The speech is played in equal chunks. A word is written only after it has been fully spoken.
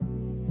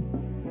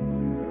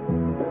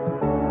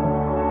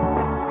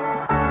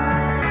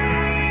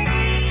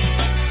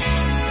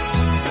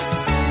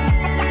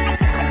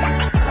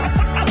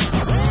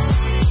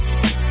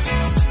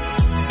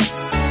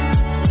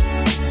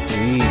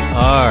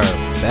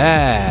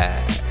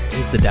back.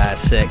 It's the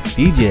Dissect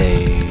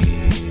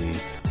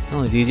DJs.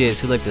 Only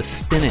DJs who like to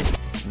spin it,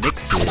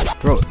 mix it,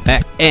 throw it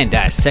back, and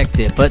dissect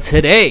it. But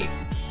today,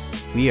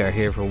 we are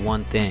here for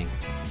one thing.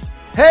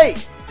 Hey,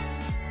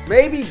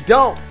 maybe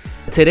don't.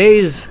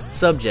 Today's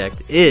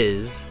subject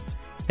is,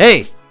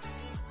 hey,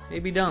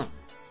 maybe don't.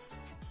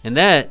 And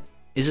that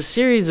is a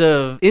series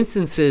of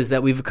instances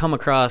that we've come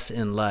across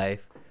in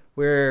life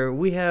where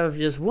we have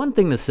just one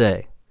thing to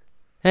say.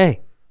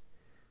 Hey,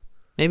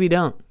 maybe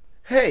don't.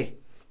 Hey,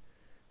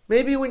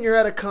 maybe when you're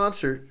at a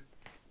concert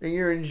and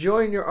you're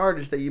enjoying your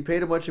artist that you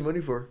paid a bunch of money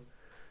for,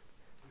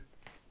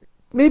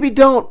 maybe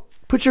don't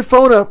put your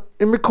phone up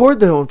and record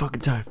the whole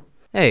fucking time.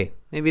 Hey,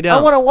 maybe don't.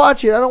 I want to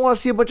watch it. I don't want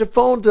to see a bunch of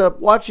phones up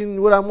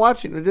watching what I'm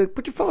watching.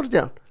 Put your phones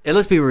down. And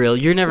let's be real,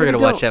 you're never going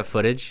to watch that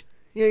footage.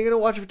 Yeah, you're going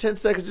to watch it for 10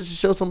 seconds just to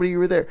show somebody you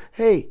were there.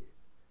 Hey,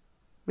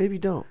 maybe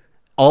don't.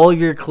 All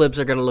your clips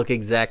are going to look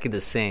exactly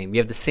the same. You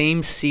have the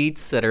same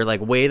seats that are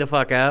like way the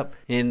fuck up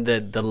in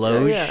the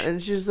loge. Yeah, and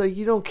it's just like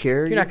you don't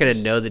care. You're not going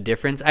to know the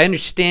difference. I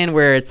understand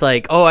where it's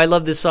like, oh, I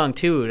love this song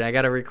too, and I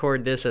got to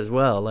record this as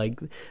well. Like,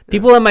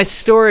 people on my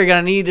story are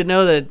going to need to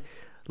know that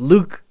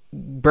Luke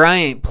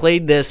Bryant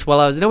played this while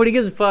I was... Nobody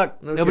gives a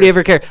fuck. Nobody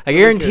ever cared. I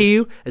guarantee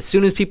you, as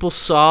soon as people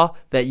saw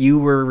that you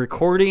were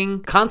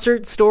recording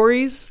concert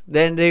stories,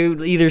 then they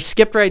either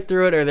skipped right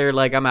through it or they're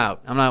like, I'm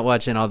out. I'm not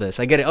watching all this.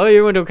 I get it. Oh,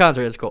 you went to a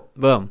concert. That's cool.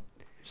 Boom.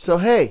 So,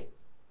 hey,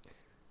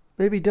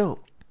 maybe don't.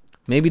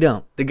 Maybe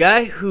don't. The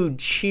guy who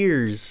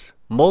cheers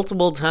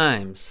multiple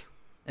times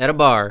at a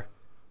bar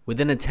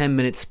within a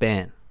 10-minute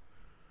span.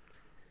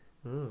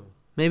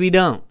 Maybe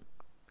don't.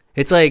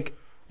 It's like...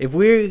 If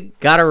we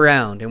got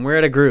around and we're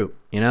at a group,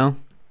 you know,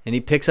 and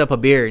he picks up a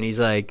beer and he's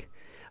like,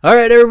 all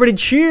right, everybody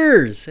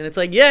cheers. And it's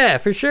like, yeah,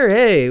 for sure.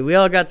 Hey, we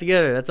all got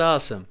together. That's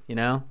awesome, you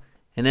know.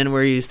 And then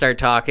where you start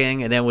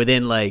talking and then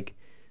within like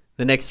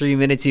the next 3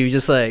 minutes, you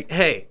just like,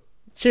 hey,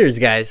 cheers,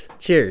 guys.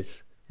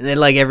 Cheers. And then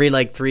like every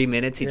like 3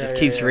 minutes, he just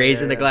keeps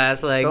raising the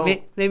glass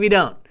like, maybe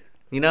don't.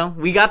 You know,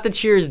 we got the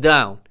cheers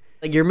down.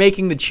 Like, you're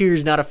making the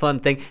cheers not a fun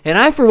thing. And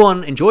I, for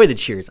one, enjoy the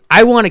cheers.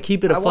 I want to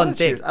keep it a fun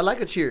thing. Cheers. I like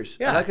a cheers.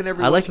 Yeah. I like an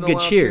every I like once a in good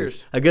while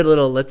cheers. A good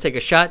little, let's take a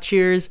shot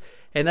cheers.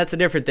 And that's a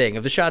different thing.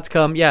 If the shots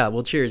come, yeah,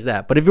 we'll cheers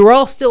that. But if we're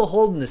all still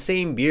holding the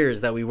same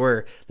beers that we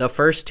were the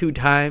first 2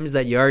 times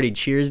that you already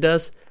cheersed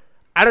us,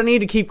 I don't need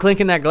to keep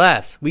clinking that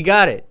glass. We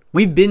got it.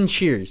 We've been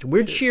cheersed.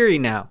 We're cheery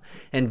now.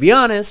 And be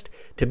honest,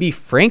 to be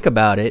frank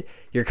about it,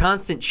 your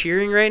constant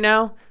cheering right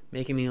now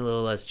making me a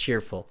little less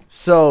cheerful.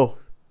 So,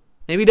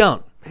 maybe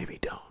don't. Maybe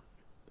don't.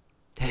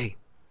 Hey,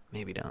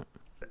 maybe don't.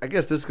 I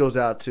guess this goes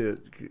out to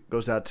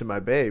my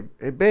babe.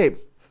 Hey, babe,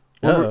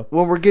 when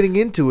we're getting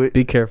into it,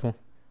 be careful,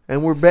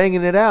 and we're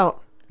banging it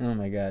out. Oh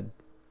my god!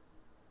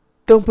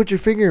 Don't put your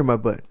finger in my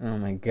butt. Oh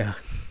my god!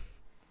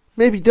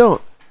 Maybe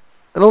don't.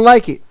 I don't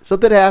like it.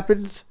 Something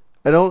happens.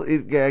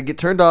 I get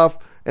turned off,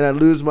 and I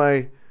lose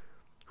my.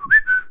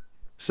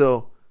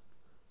 So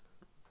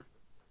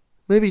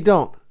maybe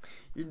don't.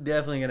 You're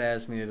definitely going to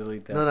ask me to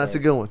delete that. No, that's a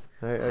good one.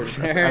 I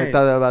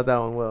thought about that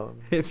one well.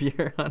 If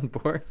you're on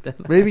board, then...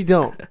 Maybe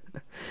don't.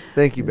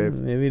 Thank you, babe.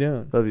 Maybe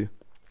don't. Love you.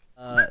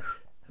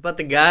 About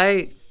the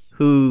guy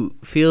who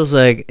feels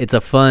like it's a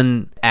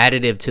fun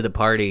additive to the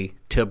party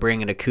to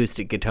bring an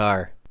acoustic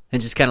guitar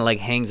and just kind of like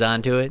hangs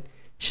on to it,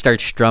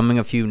 starts strumming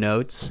a few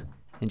notes,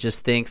 and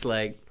just thinks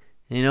like,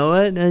 you know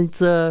what?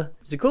 Is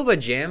it cool if I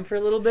jam for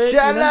a little bit?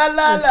 La la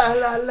la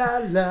la la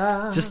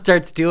la. Just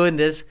starts doing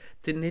this...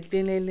 Just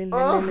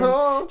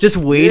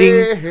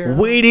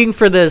waiting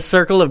for the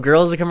circle of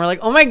girls to come. We're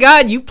like, oh my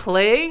god, you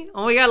play?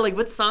 Oh my god, like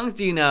what songs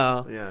do you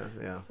know? Yeah.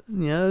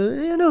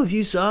 I know a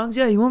few songs.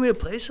 Yeah, you want me to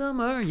play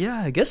some? Or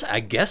yeah, I guess I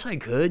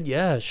could.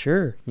 Yeah,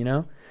 sure. You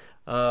know,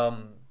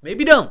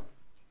 maybe don't.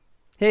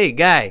 Hey,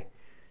 guy,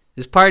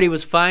 this party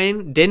was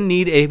fine. Didn't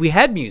need we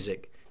had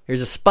music.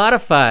 There's a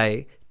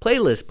Spotify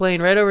playlist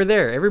playing right over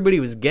there. Everybody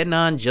was getting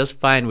on just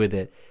fine with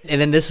it. And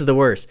then this is the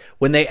worst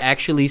when they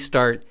actually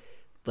start.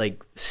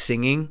 Like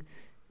singing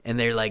and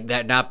they're like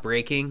they're not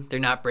breaking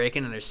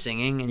and they're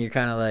singing and you're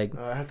kind of like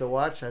I have to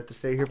watch. I have to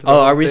stay here for the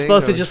are we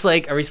supposed to just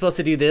like are we supposed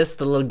to do this,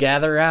 the little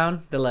gather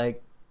around, the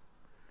like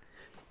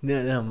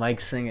no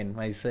Mike's singing.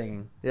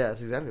 Yeah,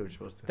 that's exactly what you're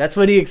supposed to do. That's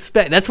what he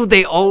expect. That's what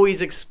they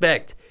always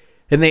expect,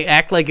 and they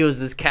act like it was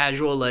this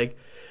casual like,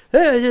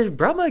 hey, I just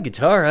brought my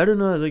guitar. I don't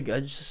know, like I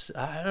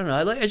don't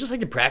know, I just like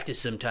to practice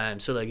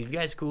sometimes, so like if you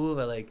guys cool,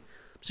 I'm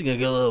just gonna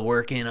get a little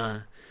work in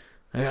on.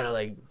 I gotta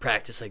like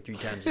practice like 3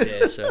 times a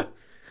day, so.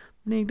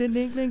 Ding, ding,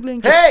 ding, ding,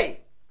 ding.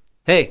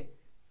 Hey,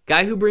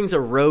 guy who brings a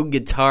Rogue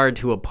guitar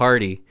to a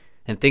party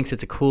and thinks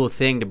it's a cool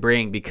thing to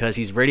bring because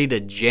he's ready to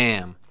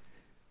jam.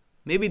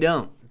 Maybe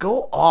don't.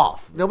 Go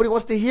off. Nobody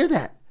wants to hear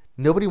that.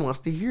 Maybe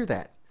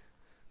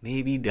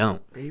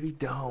don't.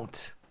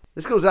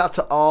 This goes out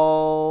to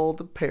all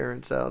the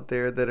parents out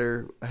there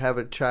that have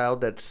a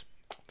child that's,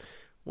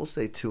 we'll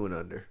say 2 and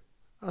under.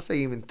 I'll say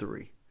even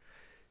 3.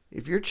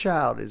 If your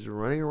child is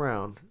running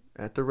around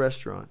at the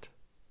restaurant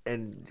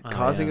and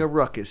causing a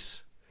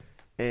ruckus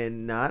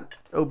and not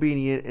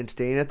obedient and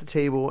staying at the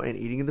table and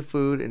eating the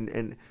food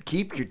and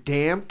keep your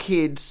damn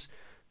kids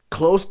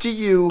close to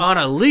you. On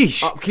a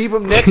leash. Keep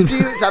them next to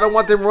you. I don't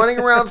want them running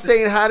around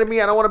saying hi to me.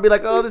 I don't want to be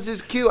like, oh, this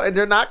is cute. And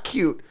they're not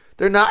cute.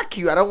 They're not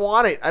cute. I don't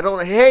want it.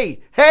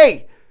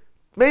 Hey,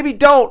 maybe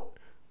don't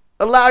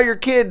allow your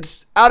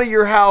kids out of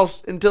your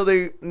house until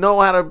they know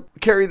how to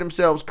carry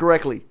themselves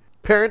correctly.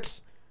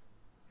 Parents,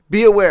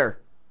 be aware.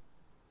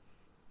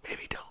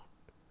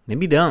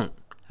 Maybe don't.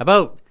 How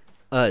about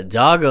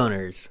dog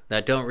owners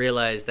that don't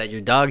realize that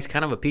your dog's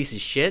kind of a piece of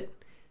shit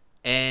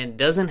and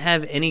doesn't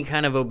have any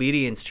kind of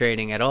obedience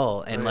training at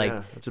all,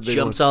 and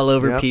jumps all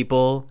over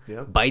people,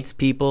 bites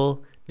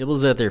people,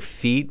 nibbles at their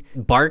feet,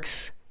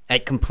 barks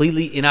at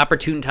completely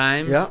inopportune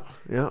times.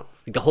 Yeah.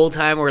 Like the whole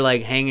time we're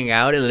like hanging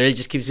out, and it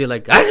just keeps being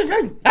like, and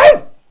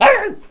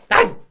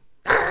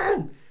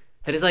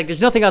it's like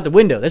there's nothing out the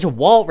window. There's a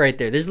wall right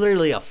there. There's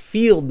literally a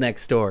field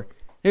next door.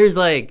 There's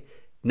like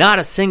not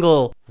a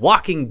single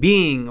walking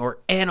being or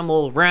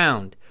animal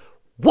around.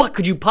 What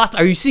could you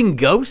possibly... Are you seeing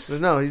ghosts?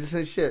 No, he just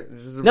said shit.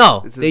 It's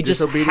a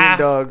disobedient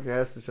dog.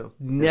 Has to show.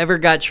 Never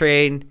got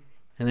trained,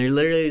 and they're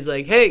literally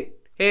like, hey.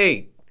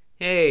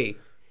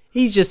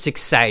 He's just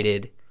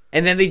excited.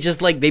 And then they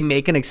just like, they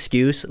make an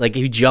excuse. Like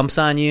he jumps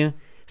on you,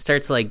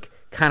 starts like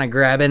kind of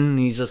grabbing, and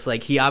he's just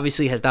like, he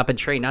obviously has not been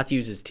trained not to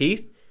use his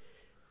teeth.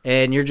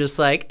 And you're just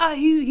like,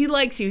 he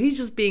likes you. He's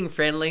just being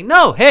friendly.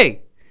 No,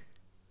 hey,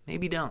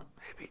 maybe don't.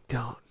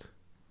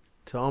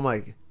 To all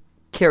my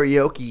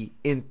karaoke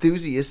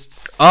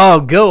enthusiasts.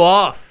 Oh, go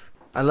off.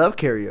 I love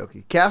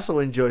karaoke. Castle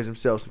enjoys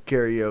himself some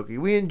karaoke.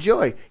 We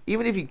enjoy.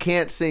 Even if you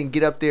can't sing,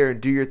 get up there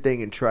and do your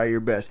thing and try your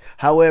best.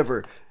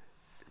 However,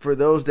 for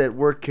those that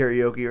work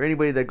karaoke or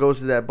anybody that goes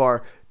to that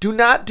bar, do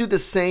not do the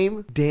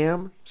same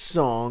damn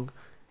song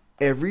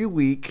every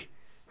week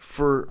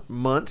for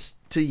months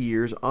to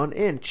years on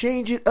end.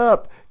 Change it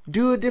up.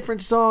 Do a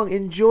different song.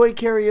 Enjoy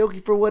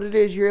karaoke for what it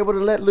is. You're able to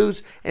let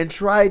loose and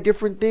try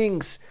different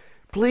things.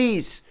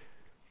 Please,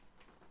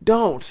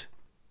 don't.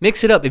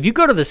 Mix it up. If you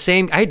go to the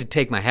same... I had to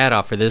take my hat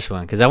off for this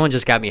one because that one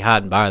just got me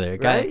hot and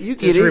bothered. Right? You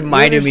get just it.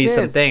 reminded me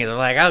some things. I'm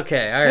like,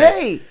 okay, all right.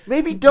 Hey,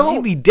 maybe don't.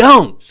 Maybe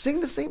don't.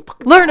 Sing the same...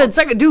 Learn it.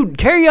 Second, dude,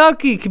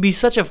 karaoke could be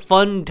such a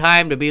fun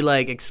time to be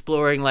like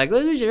exploring, like,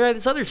 let's try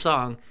this other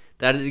song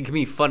that it can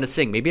be fun to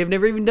sing. Maybe I've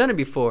never even done it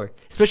before.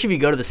 Especially if you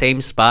go to the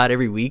same spot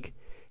every week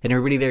and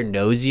everybody there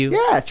knows you.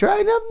 Yeah, try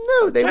something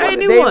new. They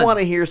want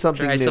to hear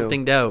something new. Try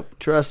something dope.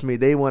 Trust me,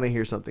 they want to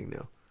hear something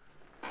new.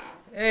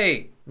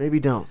 Hey. Maybe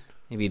don't.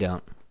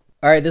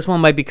 All right, this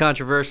one might be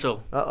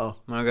controversial. Uh-oh.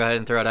 I'm going to go ahead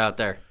and throw it out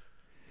there.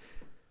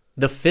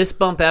 The fist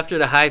bump after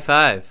the high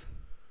five.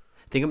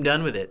 I think I'm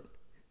done with it.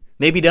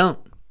 Maybe don't.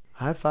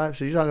 High five?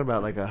 So you're talking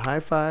about like a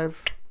high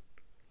five,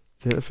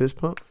 then a fist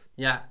pump?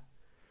 Yeah.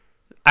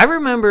 I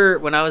remember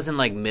when I was in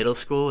like middle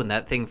school and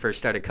that thing first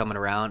started coming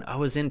around, I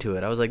was into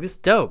it. I was like, this is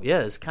dope. Yeah,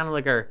 it's kind of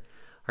like our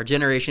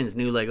generation's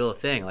new like little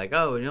thing. Like,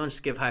 oh, we don't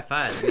just give high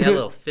fives. We had a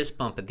little fist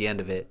bump at the end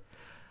of it.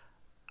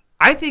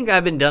 I think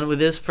I've been done with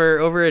this for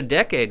over a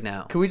decade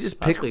now. Can we just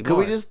Can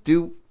we just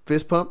do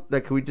fist pump?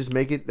 Like, can we just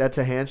make it? That's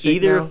a handshake.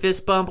 Either now? a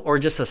fist bump or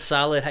just a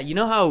solid. You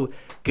know how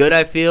good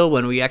I feel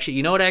when we actually.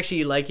 You know what I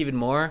actually like even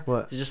more?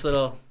 What? It's just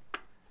little,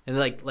 and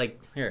like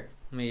here.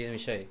 Let me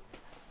show you.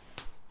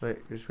 Wait,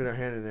 just put our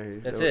hand in there.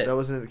 That's it. That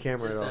wasn't in the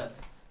camera just, at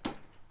all.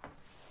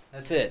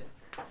 That's it.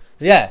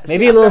 Yeah,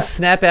 maybe a little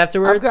snap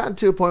afterwards. I've gotten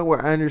to a point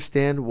where I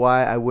understand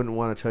why I wouldn't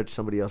want to touch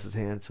somebody else's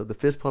hand. So the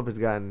fist pump has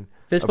gotten...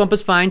 Fist bump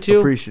is fine, too.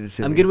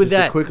 Appreciative. I'm good with just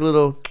that. A quick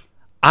little...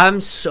 I'm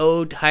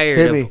so tired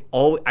Hit of... me.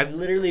 I've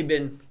literally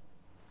been...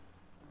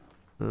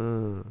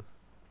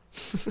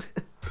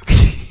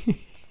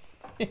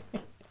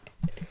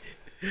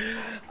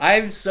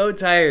 I'm so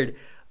tired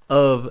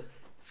of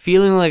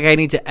feeling like I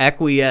need to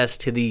acquiesce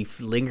to the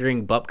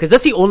lingering bump. Because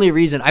that's the only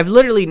reason. I've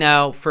literally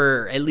now,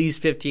 for at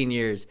least 15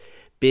 years...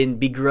 been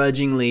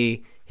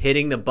begrudgingly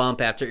hitting the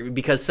bump after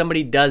because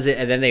somebody does it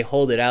and then they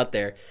hold it out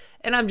there,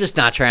 and I'm just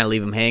not trying to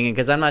leave them hanging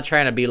because I'm not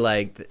trying to be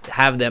like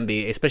have them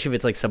be, especially if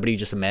it's like somebody you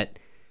just met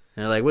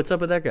and they're like, what's up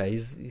with that guy,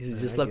 he's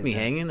just left me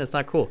hanging. That's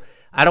not cool.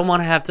 I don't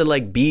want to have to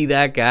like be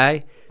that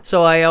guy,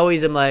 so I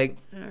always am like,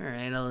 all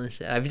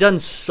right, I've done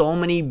so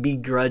many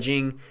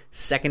begrudging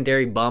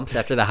secondary bumps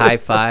after the high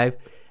five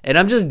and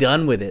I'm just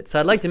done with it.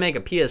 So I'd like to make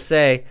a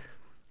PSA: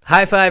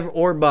 high five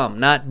or bump,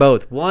 not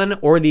both. One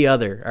or the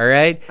other, all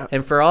right?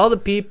 And for all the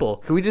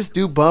people... Can we just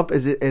do bump?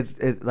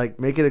 It's like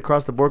make it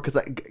across the board?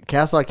 Because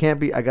Castle, I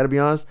got to be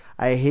honest,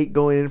 I hate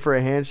going in for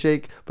a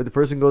handshake, but the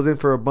person goes in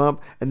for a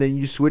bump, and then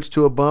you switch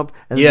to a bump,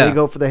 and then they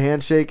go for the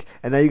handshake,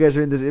 and now you guys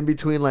are in this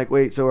in-between, like,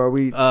 wait, so are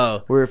we...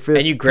 Oh. We're a fist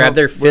and you grab pump,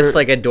 their fist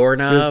like a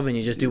doorknob, and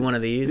you just do one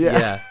of these?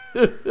 Yeah.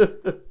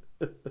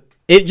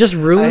 It just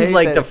ruins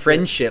like the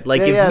friendship.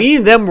 Like if me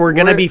and them were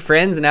gonna be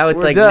friends, and now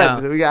it's like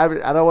done. no.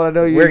 I don't want to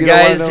know you. We're you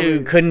guys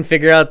who couldn't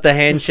figure out the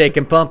handshake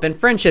and pump, and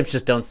friendships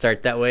just don't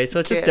start that way.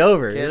 So it's just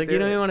over. You're like you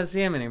don't even want to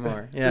see him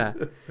anymore. Yeah.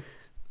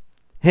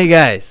 Hey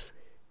guys,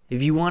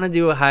 if you want to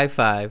do a high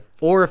five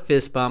or a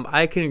fist bump,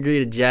 I can agree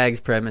to Jag's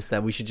premise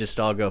that we should just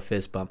all go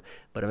fist bump.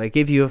 But if I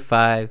give you a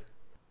 5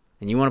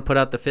 and you want to put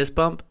out the fist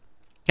bump,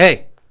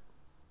 hey,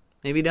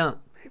 maybe don't.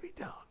 Maybe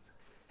don't.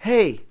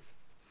 Hey.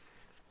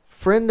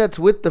 friend that's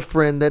with the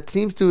friend that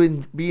seems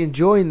to be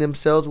enjoying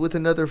themselves with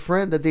another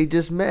friend that they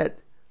just met.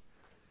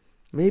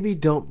 Maybe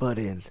don't butt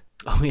in.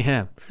 Oh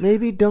yeah.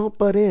 Maybe don't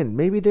butt in.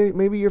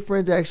 Maybe your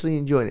friend's actually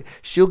enjoying it.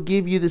 She'll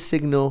give you the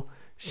signal.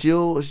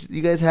 You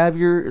guys have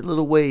your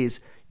little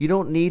ways. You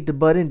don't need to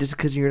butt in just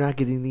because you're not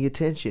getting the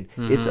attention.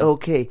 Mm-hmm. It's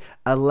okay.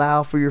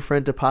 Allow for your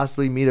friend to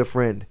possibly meet a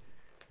friend.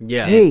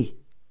 Yeah. Hey,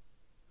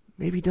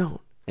 maybe don't.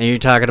 And you're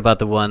talking about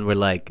the one where,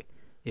 like,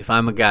 if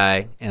I'm a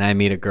guy and I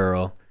meet a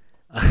girl,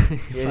 and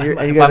you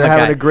guys are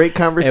having a great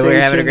conversation. And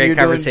we're having a great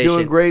conversation.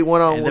 Doing great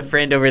one-on-one. And the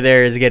friend over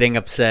there is getting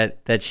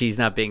upset that she's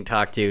not being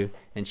talked to,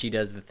 and she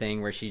does the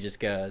thing where she just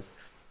goes,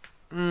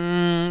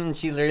 and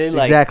she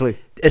literally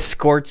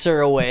escorts her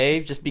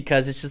away just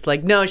because it's just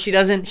like, no, she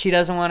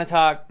doesn't want to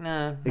talk.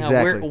 No,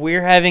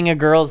 we're having a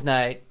girls'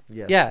 night.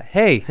 Yes. Yeah.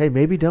 Hey,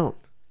 maybe don't.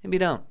 Maybe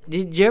don't.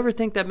 Did you ever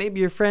think that maybe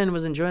your friend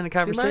was enjoying the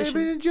conversation? She might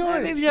have been enjoying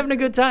it. Maybe she's having a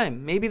good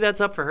time. Maybe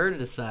that's up for her to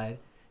decide,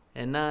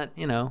 and not,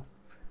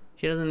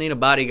 she doesn't need a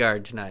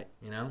bodyguard tonight,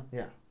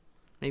 Yeah.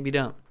 Maybe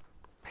don't.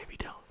 Maybe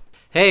don't.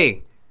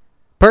 Hey,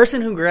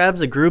 person who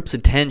grabs a group's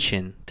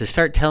attention to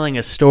start telling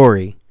a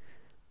story,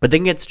 but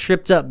then gets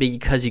tripped up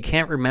because you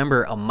can't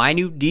remember a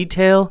minute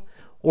detail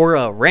or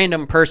a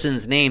random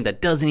person's name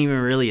that doesn't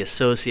even really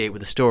associate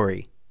with the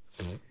story.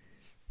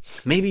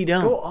 Maybe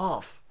don't. Go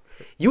off.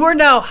 You are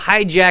now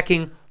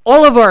hijacking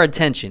all of our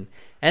attention,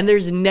 and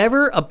there's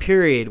never a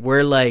period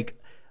where, like,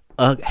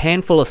 a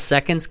handful of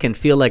seconds can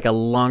feel like a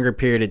longer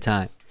period of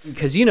time.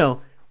 Because,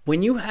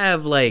 when you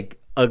have, like,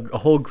 a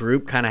whole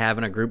group kind of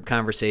having a group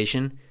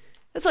conversation,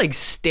 that's like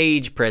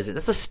stage presence.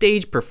 That's a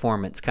stage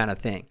performance kind of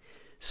thing.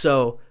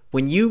 So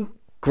when you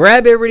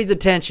grab everybody's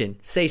attention,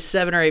 say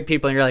 7 or 8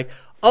 people, and you're like,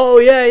 oh,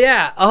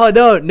 yeah.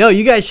 Oh, no,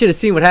 you guys should have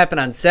seen what happened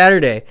on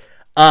Saturday.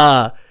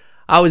 I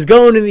was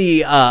going to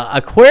the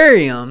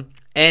aquarium,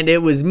 and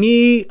it was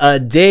me,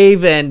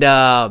 Dave, and...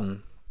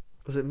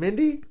 was it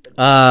Mindy?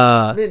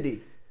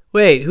 Mindy.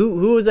 Wait,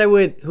 who was I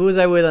with? Who was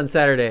I with on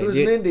Saturday? It was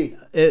Mindy.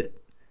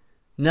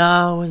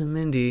 No, it wasn't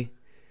Mindy.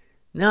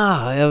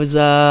 No, it was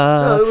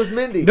No, it was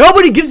Mindy.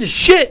 Nobody gives a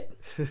shit.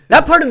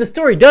 That part of the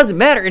story doesn't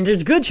matter, and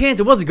there's a good chance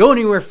it wasn't going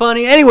anywhere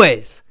funny.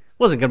 Anyways, it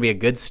wasn't going to be a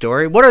good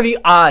story. What are the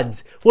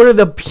odds? What are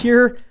the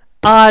pure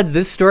odds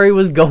this story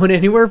was going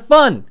anywhere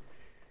fun?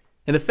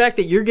 And the fact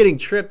that you're getting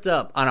tripped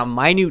up on a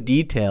minute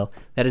detail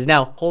that has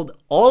now hold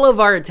all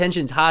of our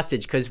attentions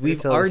hostage because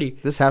we've already...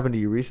 This happened to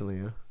you recently,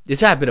 huh?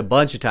 This happened a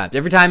bunch of times.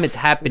 Every time it's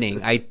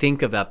happening, I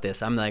think about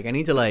this. I'm like, I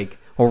need to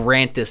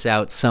rant this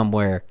out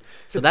somewhere.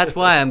 So that's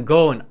why I'm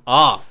going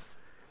off.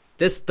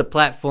 This is the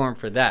platform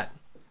for that.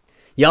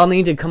 Y'all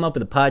need to come up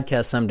with a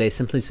podcast someday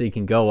simply so you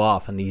can go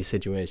off on these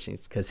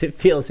situations because it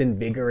feels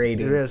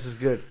invigorating. Yes, it's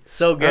good.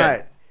 So good. All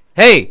right.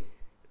 Hey,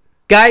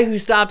 guy who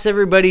stops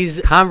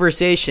everybody's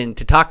conversation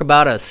to talk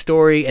about a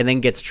story and then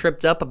gets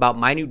tripped up about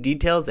minute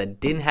details that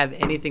didn't have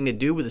anything to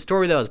do with a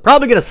story that was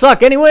probably going to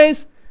suck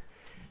anyways.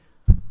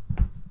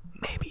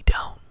 Maybe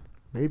don't.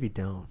 Maybe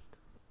don't.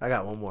 I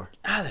got one more.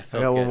 That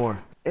felt good. One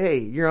more. Hey,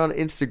 you're on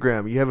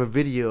Instagram. You have a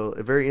video,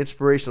 a very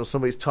inspirational.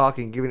 Somebody's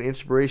talking, giving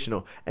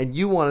inspirational, and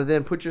you want to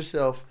then put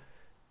yourself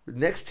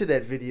next to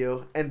that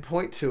video and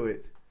point to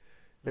it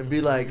and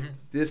be like,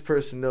 this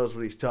person knows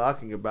what he's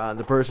talking about. And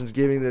the person's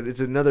giving that it's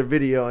another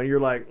video, and you're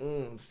like,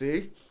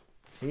 see?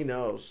 He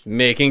knows.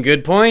 Making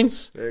good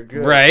points. They're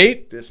good.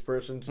 Right? This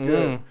person's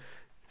good.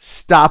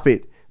 Stop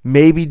it.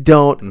 Maybe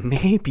don't.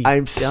 Maybe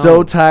I'm don't.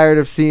 so tired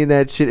of seeing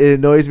that shit. It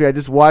annoys me. I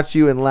just watch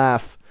you and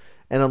laugh.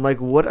 And I'm like,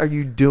 what are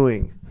you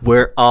doing?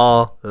 We're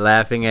all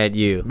laughing at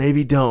you.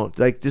 Maybe don't.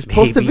 Like, just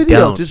post the video.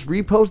 Don't. Just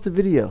repost the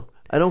video.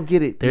 I don't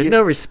get it. There's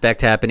no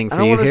respect happening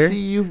for you here. I don't want to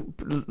see you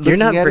You're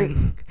not at it.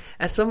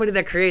 As somebody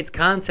that creates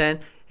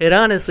content, it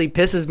honestly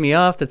pisses me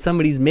off that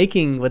somebody's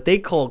making what they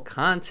call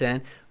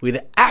content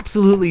with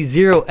absolutely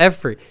zero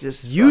effort.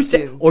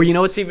 Or you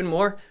know what's even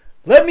more?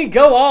 Let me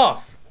go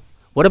off.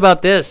 What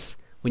about this?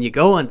 When you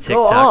go on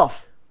TikTok, go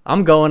off.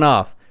 I'm going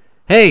off.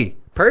 Hey,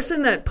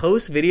 person that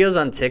posts videos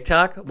on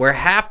TikTok where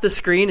half the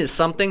screen is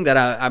something that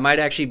I might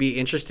actually be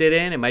interested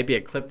in. It might be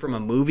a clip from a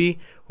movie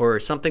or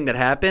something that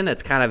happened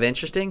that's kind of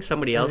interesting.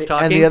 Somebody else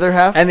talking. And the other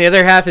half? And the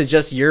other half is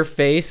just your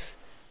face.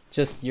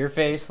 Just your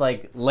face,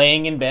 like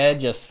laying in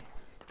bed, just...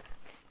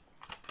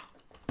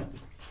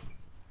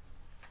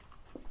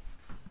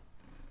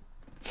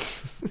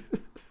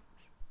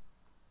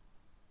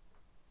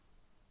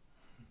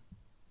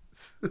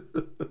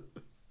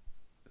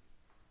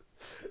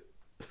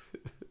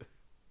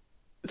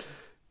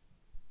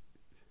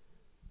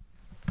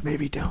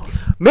 Maybe don't.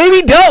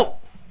 Maybe don't.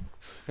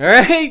 All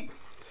right.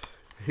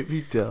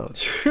 Maybe don't.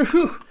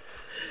 True.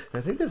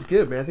 I think that's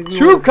good, man. I think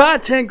True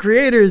content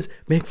creators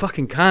make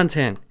fucking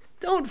content.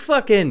 Don't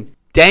fucking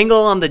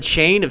dangle on the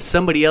chain of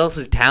somebody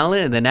else's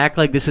talent and then act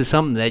like this is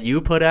something that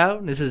you put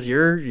out. This is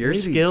your Maybe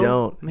skill.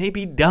 Don't.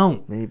 Maybe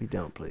don't. Maybe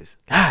don't, please.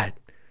 God,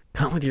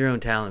 come with your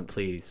own talent,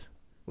 please.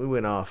 We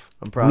went off.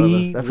 I'm proud of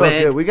us. That felt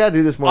good. We gotta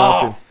do this more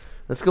often.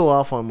 Let's go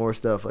off on more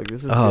stuff. Like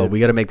this is. Oh, good. We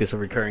gotta make this a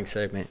recurring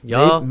segment,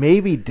 y'all.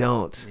 Maybe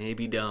don't.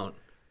 Maybe don't.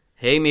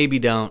 Hey, maybe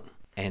don't.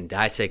 and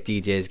Dissect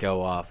DJs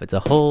go off. It's a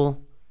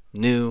whole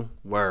new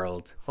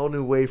world. Whole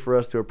new way for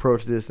us to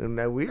approach this, and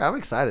I'm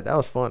excited. That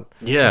was fun.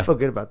 Yeah. I feel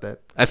good about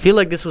that. I feel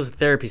like this was a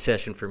therapy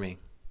session for me.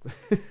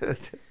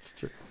 That's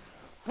true.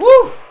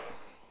 Woo!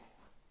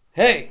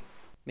 Hey,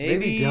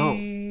 Maybe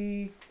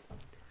don't.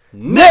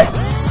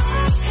 next.